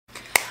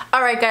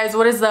Alright guys,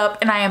 what is up?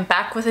 And I am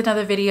back with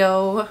another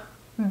video,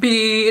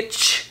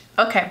 bitch.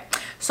 Okay,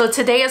 so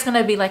today is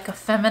gonna be like a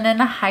feminine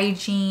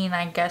hygiene,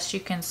 I guess you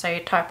can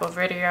say, type of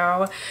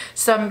video.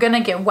 So I'm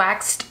gonna get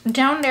waxed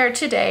down there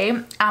today.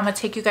 I'm gonna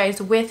take you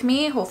guys with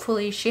me.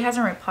 Hopefully she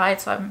hasn't replied,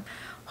 so I'm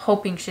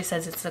hoping she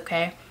says it's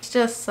okay. It's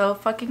just so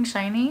fucking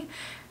shiny.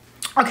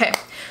 Okay,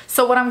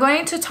 so what I'm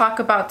going to talk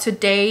about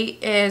today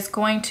is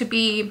going to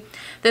be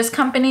this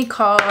company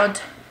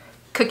called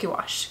Cookie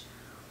Wash.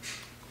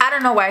 I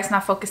don't know why it's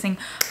not focusing,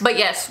 but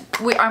yes,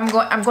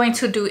 I'm going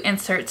to do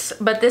inserts.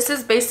 But this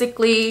is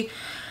basically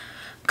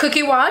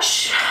Cookie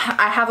Wash.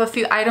 I have a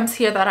few items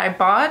here that I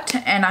bought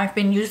and I've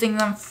been using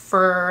them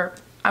for,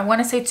 I want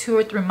to say 2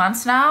 or 3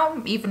 months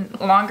now, even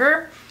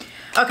longer.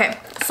 Okay,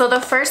 so the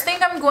first thing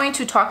I'm going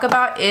to talk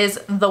about is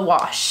the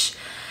wash.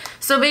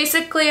 So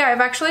basically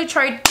I've actually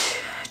tried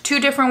 2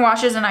 different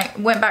washes and I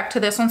went back to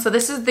this one. So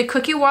this is the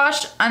Cookie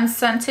Wash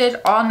Unscented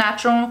All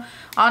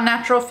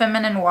Natural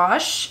Feminine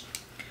Wash.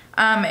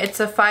 It's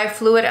a 5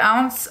 fluid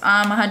ounce,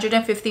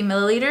 150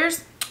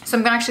 milliliters. So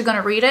I'm actually going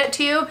to read it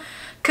to you.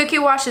 Cookie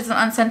Wash is an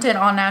unscented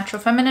all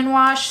natural feminine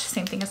wash.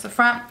 Same thing as the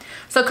front.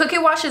 So Cookie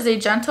Wash is a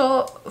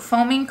gentle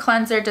foaming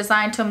cleanser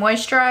designed to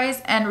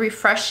moisturize and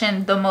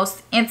refreshen the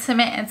most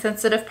intimate and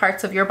sensitive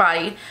parts of your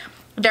body.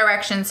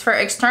 Directions: for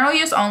external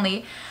use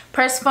only.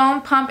 Press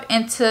foam, pump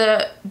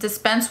into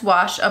dispense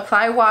wash.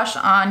 Apply wash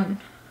on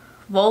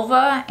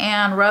vulva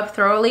and rub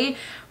thoroughly.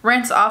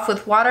 Rinse off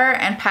with water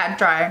and pat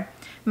dry.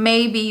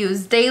 May be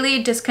used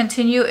daily.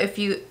 Discontinue if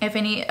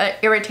any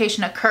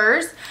irritation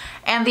occurs.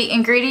 And the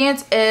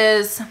ingredients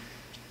is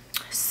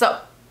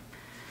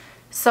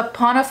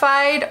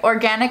saponified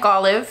organic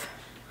olive,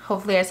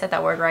 hopefully I said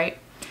that word right,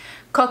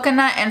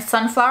 coconut and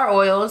sunflower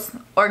oils,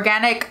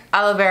 organic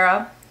aloe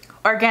vera,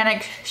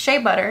 organic shea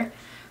butter,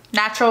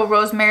 natural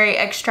rosemary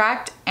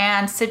extract,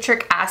 and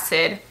citric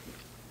acid.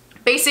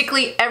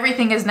 Basically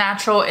everything is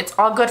natural. It's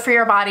all good for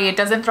your body. It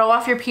doesn't throw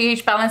off your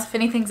pH balance. If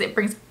anything, it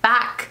brings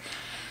back.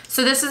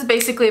 So this is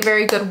basically a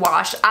very good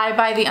wash. I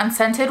buy the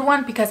unscented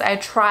one because I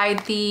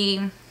tried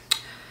the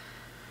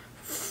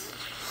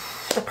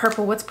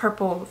purple. What's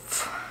purple?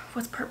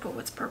 What's purple?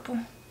 What's purple?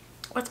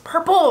 What's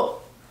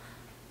purple?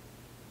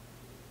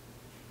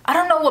 I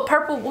don't know what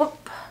purple,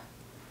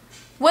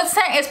 what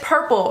scent is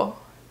purple?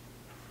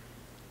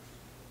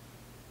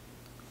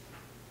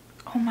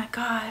 Oh my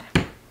God.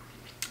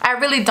 I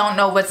really don't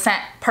know what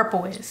scent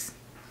purple is.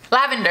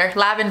 Lavender.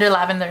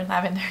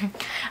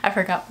 I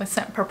forgot what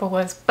scent purple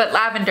was, but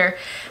lavender.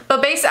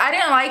 But basically, I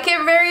didn't like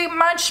it very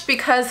much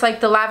because like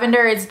the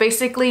lavender is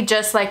basically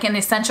just like an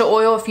essential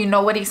oil. If you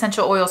know what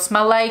essential oils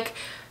smell like,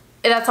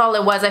 that's all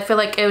it was. I feel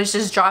like it was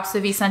just drops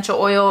of essential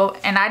oil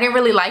and I didn't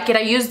really like it.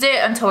 I used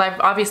it until I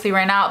obviously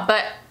ran out,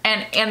 but,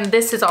 and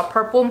this is all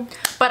purple,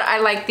 but I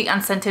like the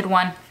unscented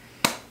one.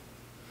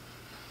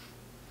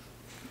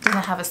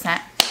 Doesn't have a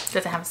scent.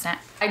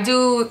 I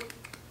do,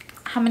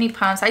 how many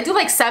pumps? I do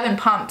like 7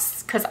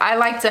 pumps because I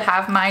like to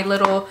have my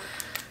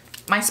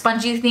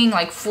spongy thing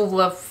like full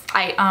of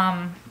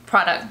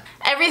product.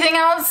 Everything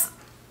else,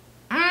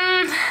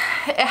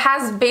 it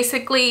has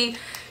basically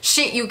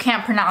shit you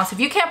can't pronounce. If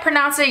you can't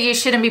pronounce it, you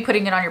shouldn't be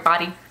putting it on your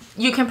body.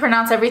 You can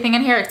pronounce everything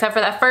in here except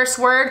for that first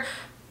word,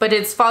 but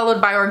it's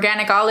followed by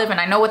organic olive and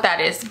I know what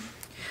that is.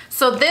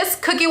 So this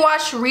Cookie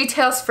Wash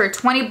retails for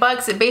 20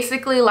 bucks. It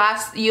basically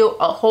lasts you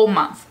a whole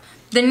month.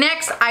 The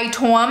next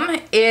item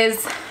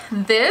is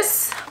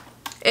this.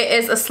 It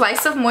is a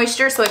slice of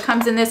moisture, so it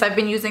comes in this. I've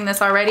been using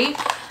this already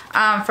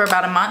for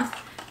about a month.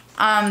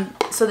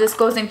 So this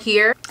goes in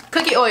here.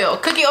 Cookie oil.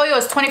 Cookie oil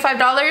is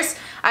 $25.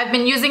 I've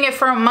been using it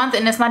for a month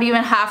and it's not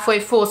even halfway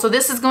full. So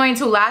this is going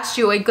to last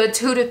you a good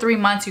 2 to 3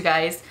 months, you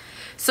guys.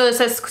 So it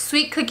says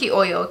sweet cookie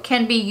oil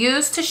can be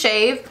used to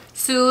shave,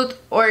 soothe,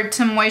 or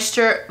to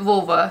moisture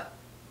vulva.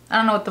 I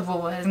don't know what the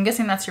vulva is. I'm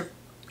guessing that's your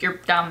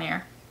down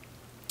there.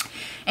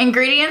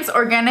 Ingredients: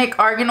 organic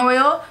argan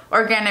oil,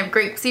 organic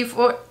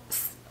grapeseed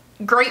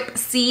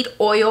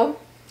oil,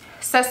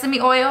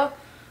 sesame oil,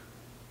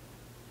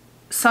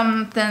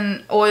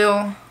 something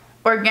oil,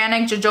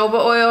 organic jojoba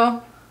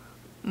oil,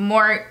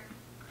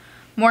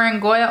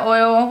 moringa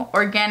oil,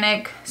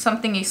 organic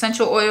something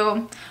essential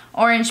oil,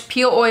 orange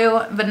peel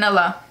oil,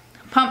 vanilla.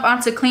 Pump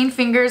onto clean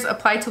fingers,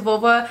 apply to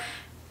vulva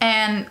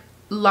and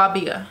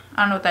labia.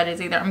 I don't know what that is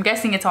either. I'm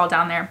guessing it's all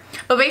down there.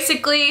 But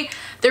basically,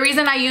 the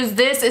reason I use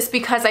this is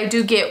because I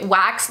do get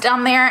wax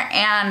down there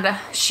and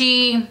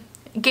she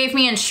gave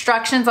me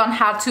instructions on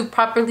how to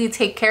properly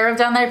take care of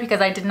down there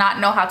because I did not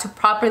know how to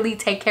properly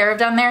take care of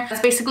down there.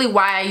 That's basically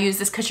why I use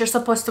this, because you're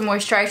supposed to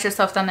moisturize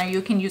yourself down there.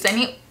 You can use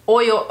any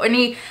oil,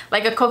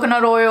 like a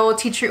coconut oil,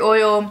 tea tree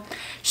oil,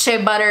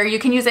 shea butter. You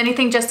can use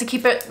anything just to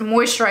keep it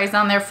moisturized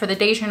down there for the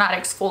days you're not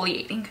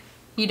exfoliating.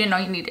 You didn't know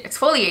you need to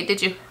exfoliate,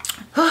 did you?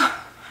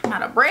 I'm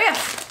out of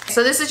breath.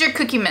 So this is your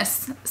cookie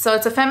mist. So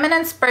it's a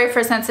feminine spray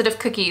for sensitive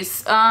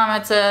cookies.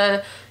 It's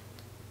a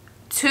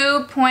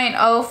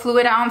 2.0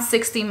 fluid ounce,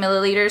 60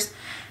 milliliters.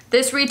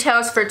 This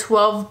retails for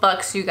 12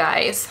 bucks, you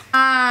guys.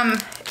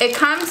 It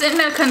comes in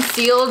a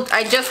concealed,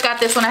 I just got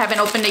this one, I haven't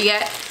opened it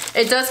yet.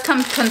 It does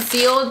come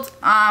concealed.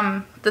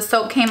 The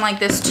soap came like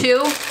this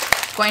too.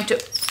 Going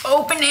to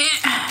open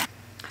it.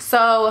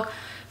 So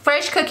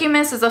Fresh Cookie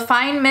Mist is a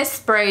fine mist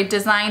spray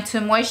designed to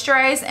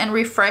moisturize and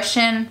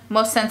refreshen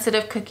most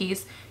sensitive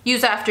cookies.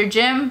 Use after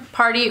gym,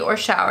 party, or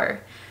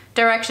shower.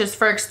 Directions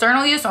for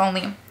external use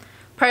only.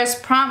 Press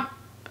prompt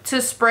to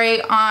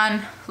spray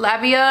on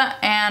labia,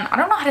 and I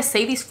don't know how to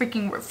say these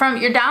freaking words. From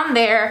you're down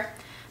there,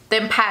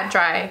 then pat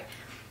dry.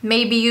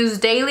 May be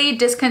used daily.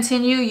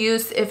 Discontinue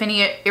use if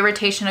any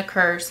irritation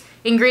occurs.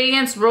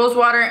 Ingredients: rose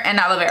water and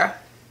aloe vera.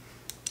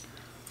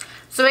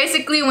 So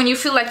basically, when you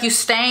feel like you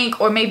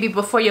stank, or maybe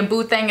before your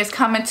boo thing is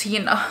coming to, you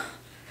know,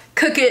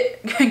 cook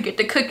it, get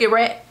the cookie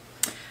right.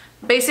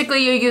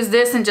 Basically, you use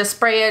this and just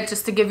spray it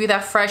just to give you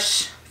that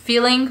fresh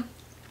feeling.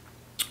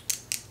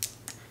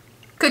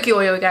 Cookie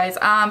oil, guys.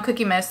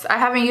 Cookie mist. I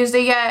haven't used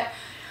it yet.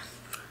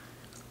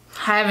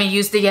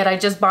 I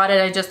just bought it.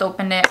 I just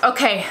opened it.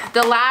 Okay,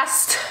 the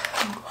last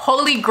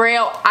holy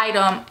grail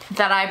item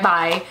that I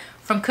buy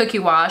from Cookie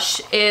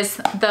Wash is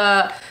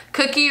the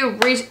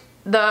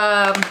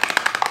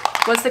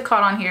what's it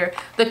called on here?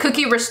 The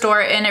Cookie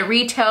Restore, and it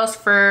retails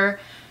for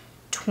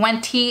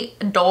 $20.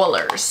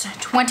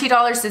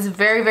 $20 is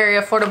very, very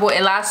affordable.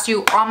 It lasts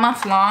you all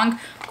month long.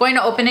 I'm going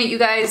to open it, you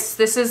guys.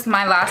 This is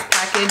my last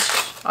package.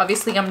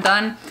 Obviously, I'm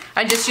done.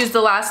 I just used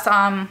the last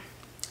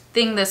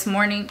thing this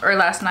morning or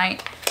last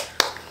night.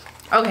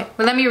 Okay,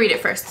 well, let me read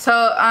it first.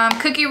 So,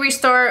 Cookie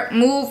Restore,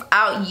 move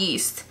out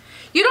yeast.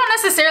 You don't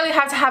necessarily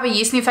have to have a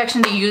yeast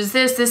infection to use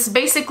this. This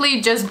basically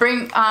just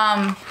bring,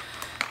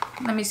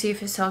 let me see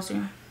if it tells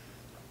you.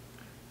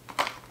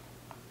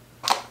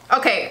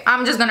 Okay,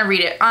 I'm just gonna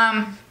read it.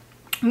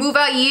 Move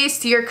out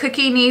yeast. Your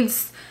cookie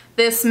needs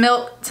this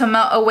milk to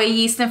melt away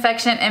yeast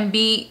infection and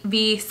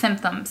BV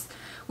symptoms.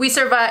 We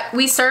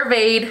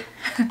surveyed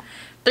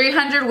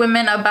 300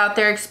 women about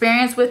their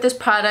experience with this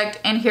product,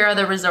 and here are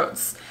the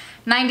results.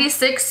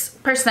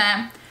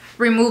 96%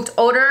 removed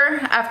odor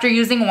after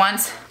using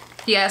once.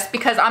 Yes,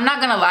 because I'm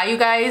not gonna lie, you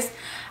guys.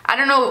 I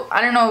don't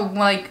know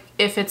like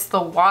if it's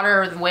the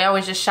water or the way I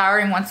was just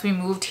showering once we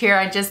moved here.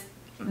 I just,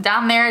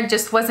 down there, it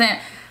just wasn't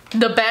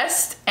the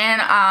best,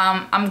 and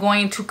I'm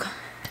going to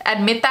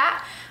admit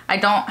that. I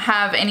don't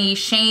have any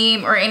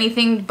shame or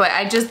anything, but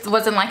I just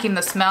wasn't liking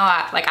the smell.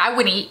 Like, I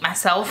wouldn't eat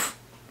myself.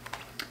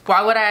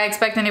 Why would I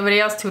expect anybody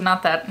else to?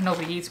 Not that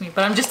nobody eats me,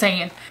 but I'm just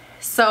saying.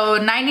 So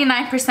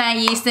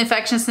 99% yeast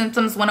infection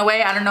symptoms went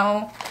away. I don't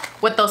know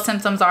what those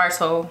symptoms are,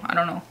 so I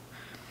don't know.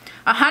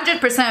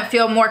 100%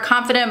 feel more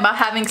confident about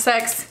having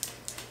sex.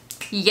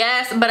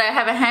 Yes, but I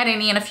haven't had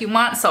any in a few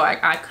months, so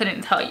I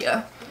couldn't tell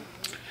you.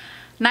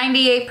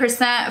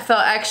 98%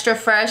 felt extra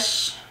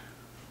fresh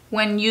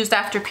when used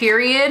after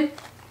period.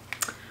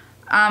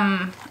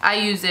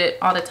 I use it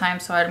all the time,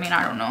 so I mean,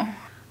 I don't know.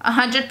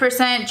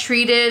 100%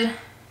 treated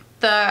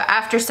the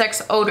after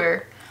sex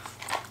odor.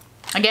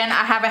 Again,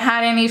 I haven't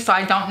had any, so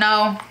I don't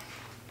know.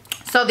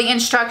 So the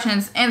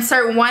instructions: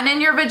 insert one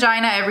in your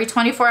vagina every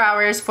 24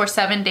 hours for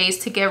 7 days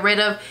to get rid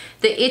of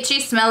the itchy,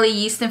 smelly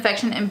yeast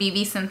infection and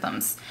BV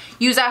symptoms.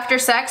 Use after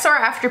sex or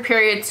after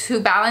period to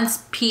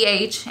balance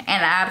pH and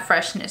add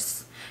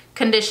freshness.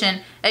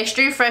 Condition: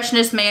 extreme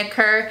freshness may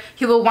occur.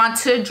 He will want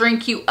to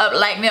drink you up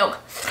like milk.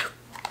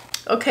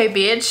 Okay,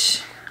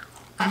 bitch.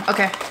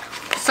 Okay,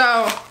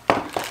 so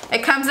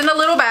it comes in a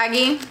little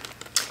baggie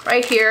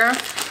right here, and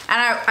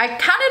I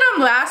counted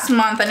them last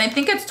month, and I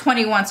think it's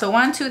 21. So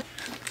 1, 2,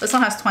 this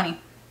one has 20.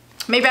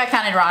 Maybe I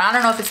counted wrong. I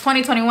don't know if it's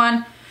 20,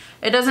 21.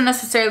 It doesn't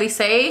necessarily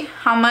say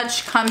how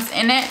much comes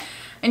in it.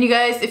 And you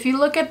guys, if you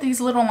look at these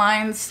little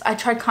lines, I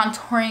tried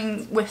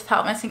contouring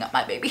without messing up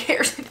my baby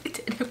hairs, and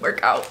it didn't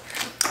work out.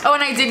 Oh,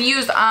 and I did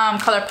use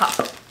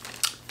ColourPop.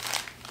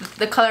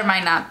 The color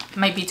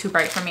might be too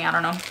bright for me, I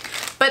don't know.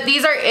 But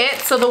these are it.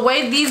 So the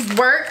way these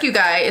work, you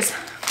guys,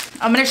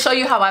 I'm gonna show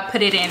you how I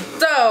put it in.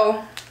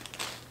 So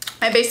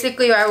I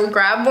will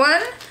grab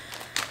one.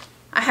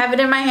 I have it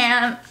in my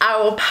hand. I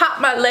will pop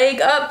my leg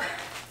up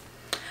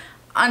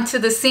onto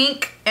the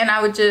sink, and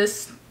I would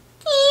just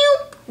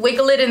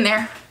wiggle it in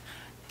there.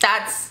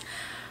 That's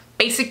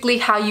basically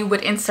how you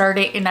would insert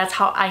it, and that's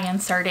how I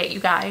insert it, you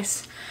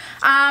guys.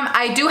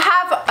 I do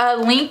have a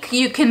link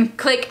you can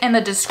click in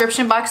the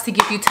description box to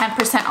give you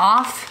 10%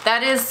 off.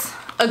 That is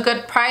a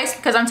good price,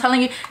 because I'm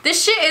telling you,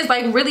 this shit is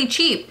like really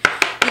cheap.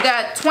 You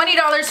got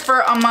 $20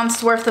 for a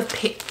month's worth of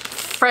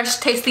fresh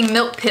tasting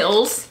milk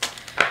pills.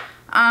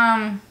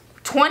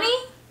 20,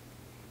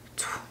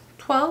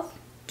 12,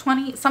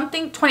 20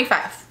 something,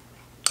 25.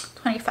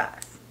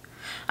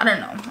 I don't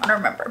know, I don't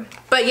remember.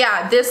 But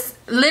yeah, this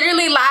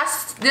literally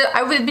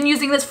I've been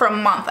using this for a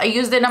month. I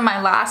used it in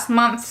my last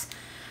month's,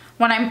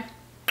 when I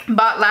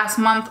bought last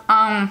month.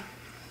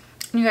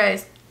 You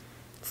guys,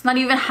 it's not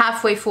even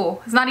halfway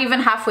full. It's not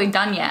even halfway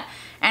done yet.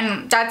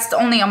 And that's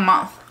only a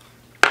month.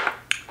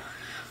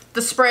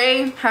 The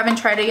spray, haven't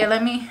tried it yet.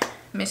 Let me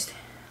mist it.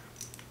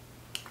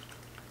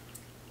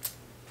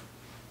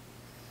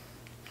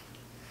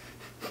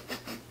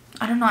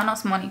 I don't know, I don't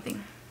smell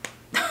anything.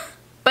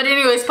 But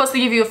anyway, it's supposed to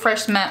give you a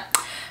fresh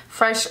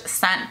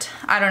scent.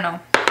 I don't know.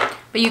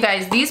 But you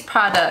guys, these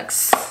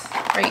products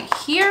right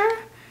here,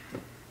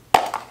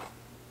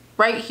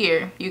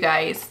 you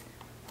guys,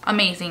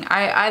 amazing.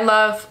 I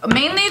love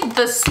mainly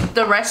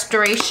the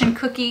restoration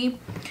cookie.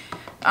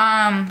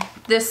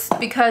 This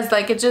because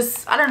like it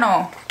just, I don't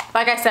know,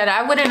 like I said,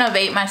 I wouldn't have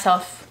ate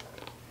myself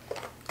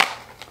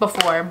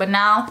before, but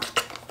now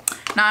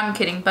I'm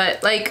kidding,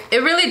 but like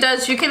it really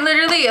does. You can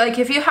literally, like,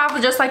 if you have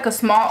just like a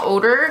small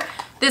odor,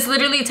 this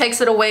literally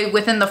takes it away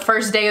within the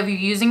first day of you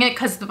using it,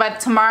 because by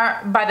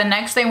the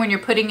next day when you're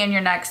putting in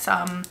your next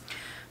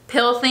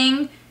pill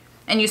thing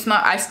and you smell,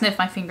 I sniff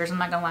my fingers, I'm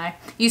not gonna lie,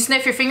 you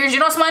sniff your fingers, you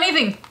don't smell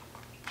anything.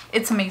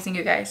 It's amazing,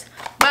 you guys.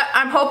 But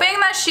I'm hoping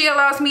that she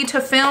allows me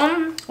to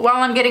film while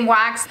I'm getting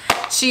waxed.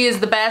 She is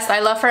the best. I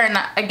love her. And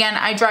again,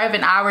 I drive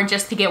an hour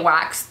just to get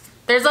waxed.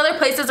 There's other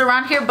places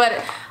around here, but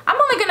I'm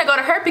only gonna go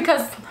to her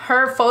because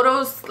her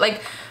photos,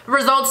 like,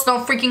 results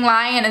don't freaking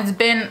lie. And it's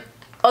been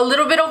a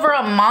little bit over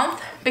a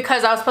month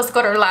because I was supposed to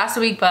go to her last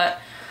week,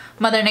 but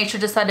Mother Nature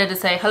decided to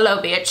say,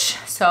 hello, bitch.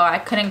 So I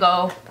couldn't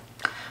go.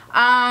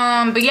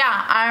 But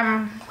yeah,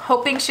 I'm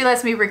hoping she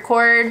lets me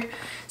record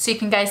so you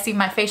can guys see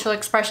my facial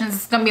expressions.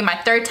 It's gonna be my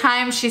 3rd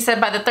time. She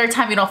said by the 3rd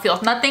time you don't feel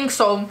nothing,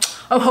 so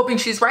I'm hoping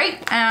she's right,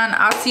 and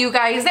I'll see you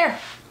guys there.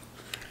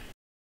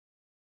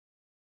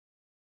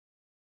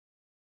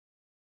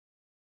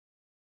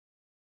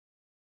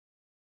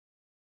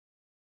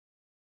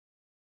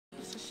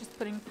 So she's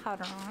putting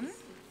powder on.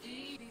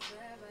 You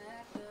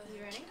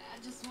ready?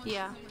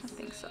 Yeah, I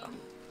think so. Will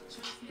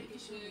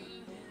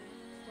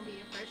be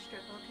your first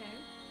strip, okay?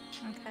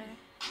 Okay.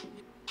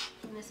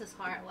 And this is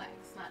hard wax,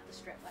 not the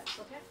strip wax,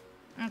 okay?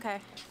 Okay.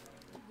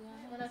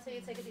 When I say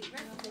you take a deep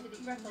breath, take a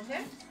deep breath,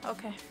 okay?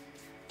 Okay.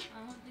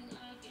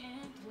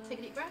 Take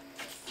a deep breath.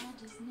 Count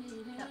to 3.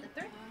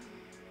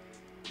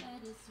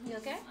 You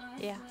okay?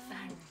 Yeah.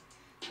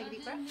 Take a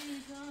deep breath.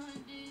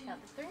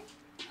 Count to 3.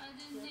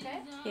 You okay?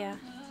 Yeah.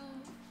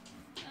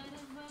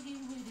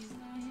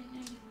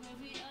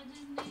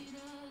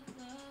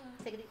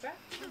 Take a deep breath.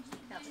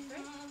 Count to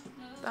 3.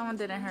 That one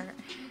didn't hurt.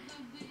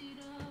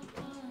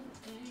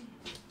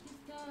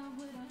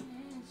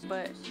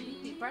 But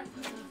Deep breath.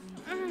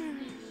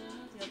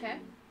 You okay?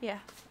 yeah.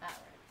 Alright.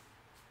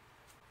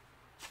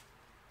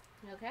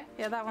 You okay?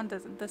 Yeah, that one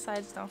doesn't. The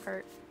sides don't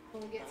hurt.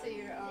 When we get to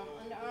your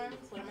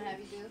underarms, what I'm gonna have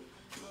you do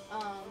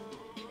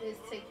is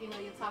take, you know,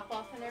 your top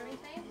off and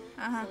everything,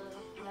 so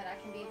that I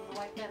can be able to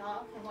wipe that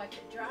off and wipe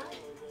it dry.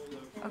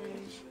 And Okay.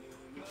 then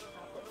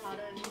I'll put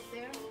powder underneath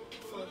there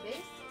for a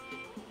base,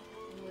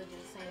 and we'll do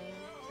the same,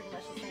 pretty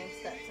much the same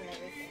steps and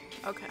everything.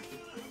 Okay.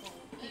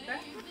 Deep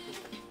breath.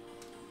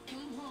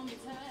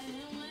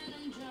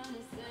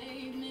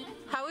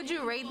 How would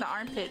you rate the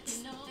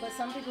armpits? But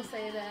some people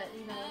say that,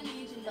 you know,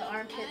 the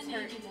armpits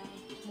hurt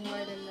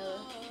more than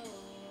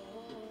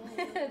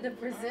the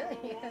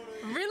Brazilian.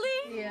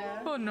 Really?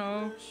 Yeah. Oh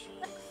no.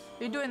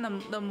 You're doing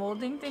the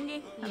molding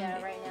thingy? Yeah,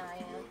 right now I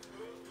am.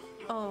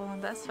 Oh,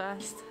 that's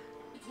fast.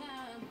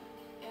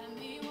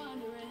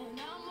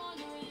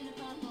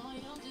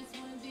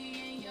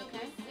 You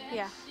okay?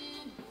 Yeah.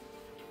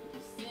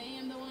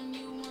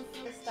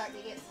 It's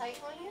starting to get tight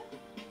on you.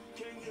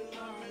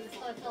 It's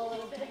going to feel a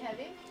little bit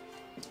heavy.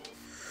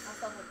 I'll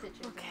stop with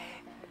pictures.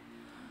 Okay.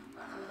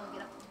 So we're going to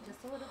get up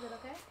just a little bit,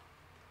 okay?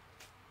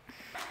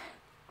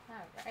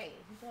 Alright,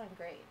 you're doing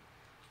great.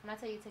 When I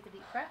tell you to take a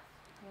deep breath,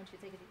 I want you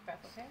to take a deep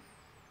breath, okay?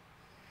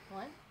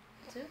 1,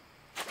 2,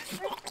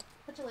 3.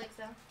 Put your legs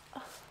down.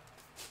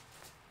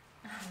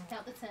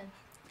 Count to 10.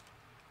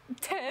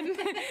 10,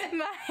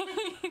 9,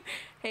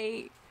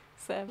 8,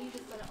 7. You're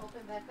just going to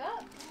open back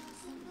up.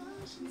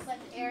 Just let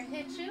the air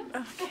hit you.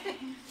 Okay.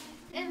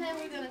 And then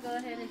we're going to go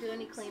ahead and do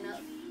any cleanup.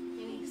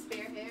 Any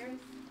spare hairs.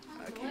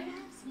 Okay.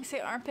 You say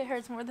armpit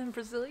hurts more than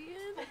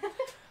Brazilian?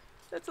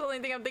 That's the only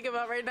thing I'm thinking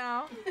about right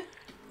now.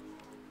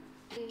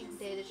 The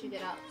day that you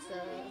get out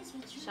the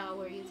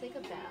shower, you take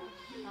a bath.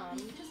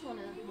 You just want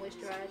to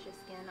moisturize your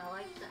skin. I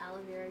like the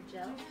aloe vera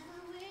gel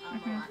a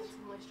lot to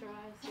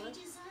moisturize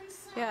lips.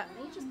 Yeah.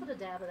 And you just put a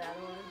dab of that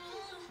on,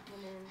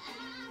 and then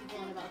you go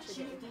on about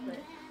your day. But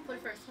for the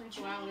first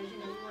 24 hours, you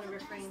know, you want to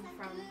refrain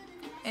from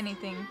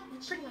Anything.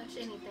 pretty much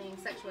anything: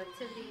 sexual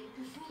activity,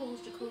 pools,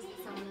 jacuzzi,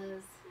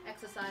 saunas,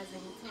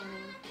 exercising,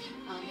 tanning,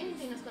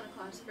 anything that's going to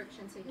cause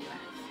friction to your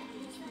wax.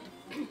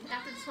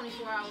 After the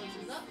 24 hours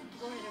is up,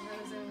 go ahead and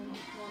resume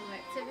normal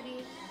activity.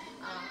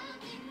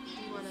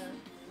 You want to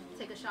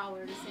take a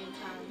shower at the same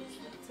time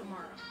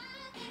tomorrow.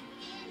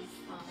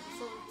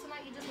 So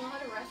tonight you just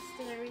want to rest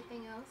and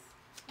everything else.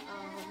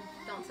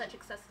 Don't touch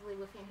excessively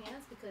with your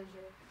hands because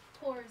your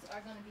pores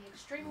are going to be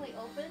extremely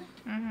open,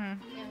 and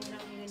we don't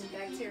need any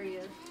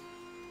bacteria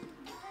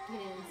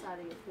getting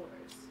inside of your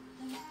pores.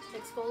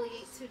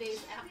 Exfoliate 2 days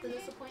after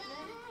this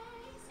appointment,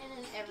 and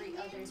then every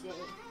other day in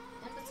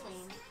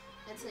between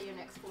until your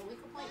next 4-week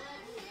appointment.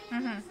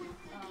 And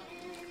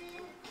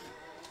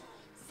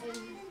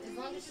as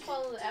long as you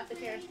follow the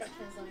aftercare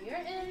instructions on your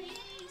end,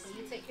 and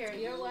you take care of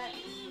your wax,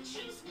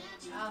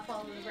 I'll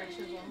follow the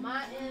directions on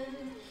my end,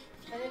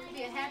 and it could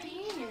be a happy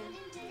union.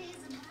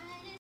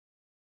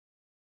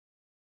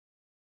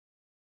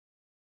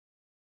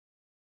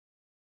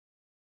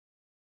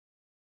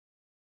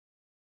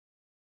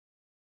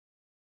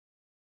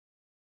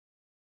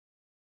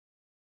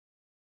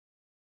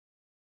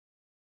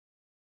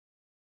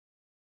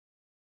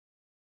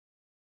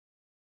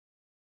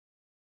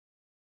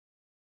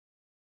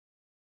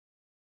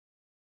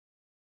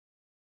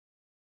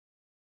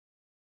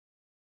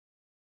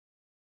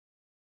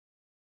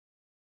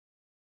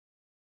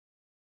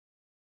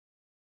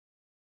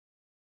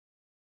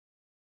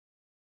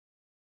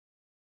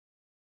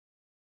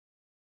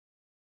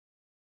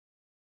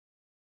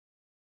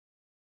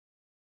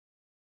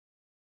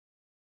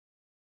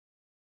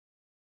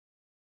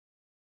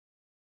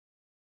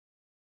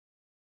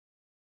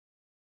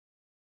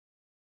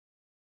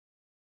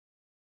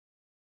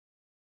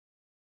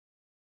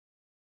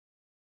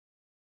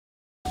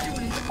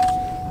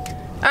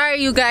 Alright,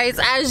 you guys,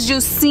 as you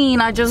seen,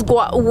 I just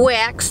got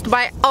waxed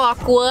by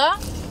Aqua.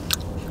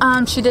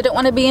 She didn't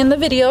want to be in the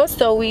video,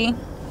 so we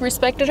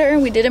respected her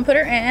and we didn't put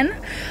her in.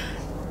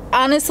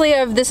 Honestly,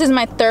 this is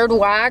my third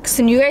wax,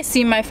 and you guys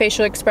see my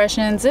facial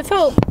expressions. It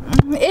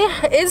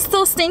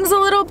still stings a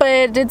little,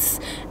 but it's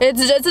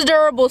a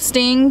durable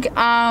sting.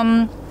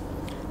 I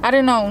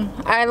don't know.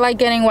 I like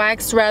getting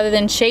waxed rather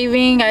than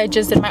shaving. I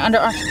just did my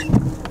underarm.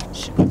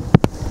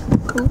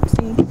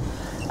 Oopsie.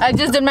 I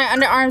just did my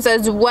underarms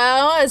as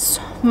well as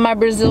my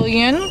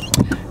Brazilian.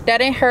 That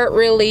didn't hurt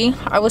really.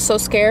 I was so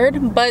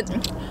scared, but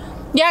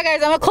yeah, guys,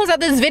 I'm gonna close out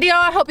this video.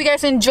 I hope you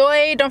guys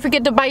enjoyed. Don't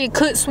forget to buy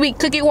your sweet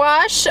cookie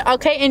wash,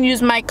 okay, and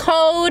use my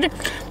code.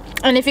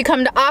 And if you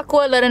come to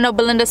Aqua, let her know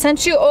Belinda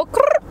sent you.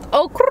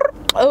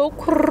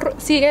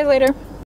 See you guys later.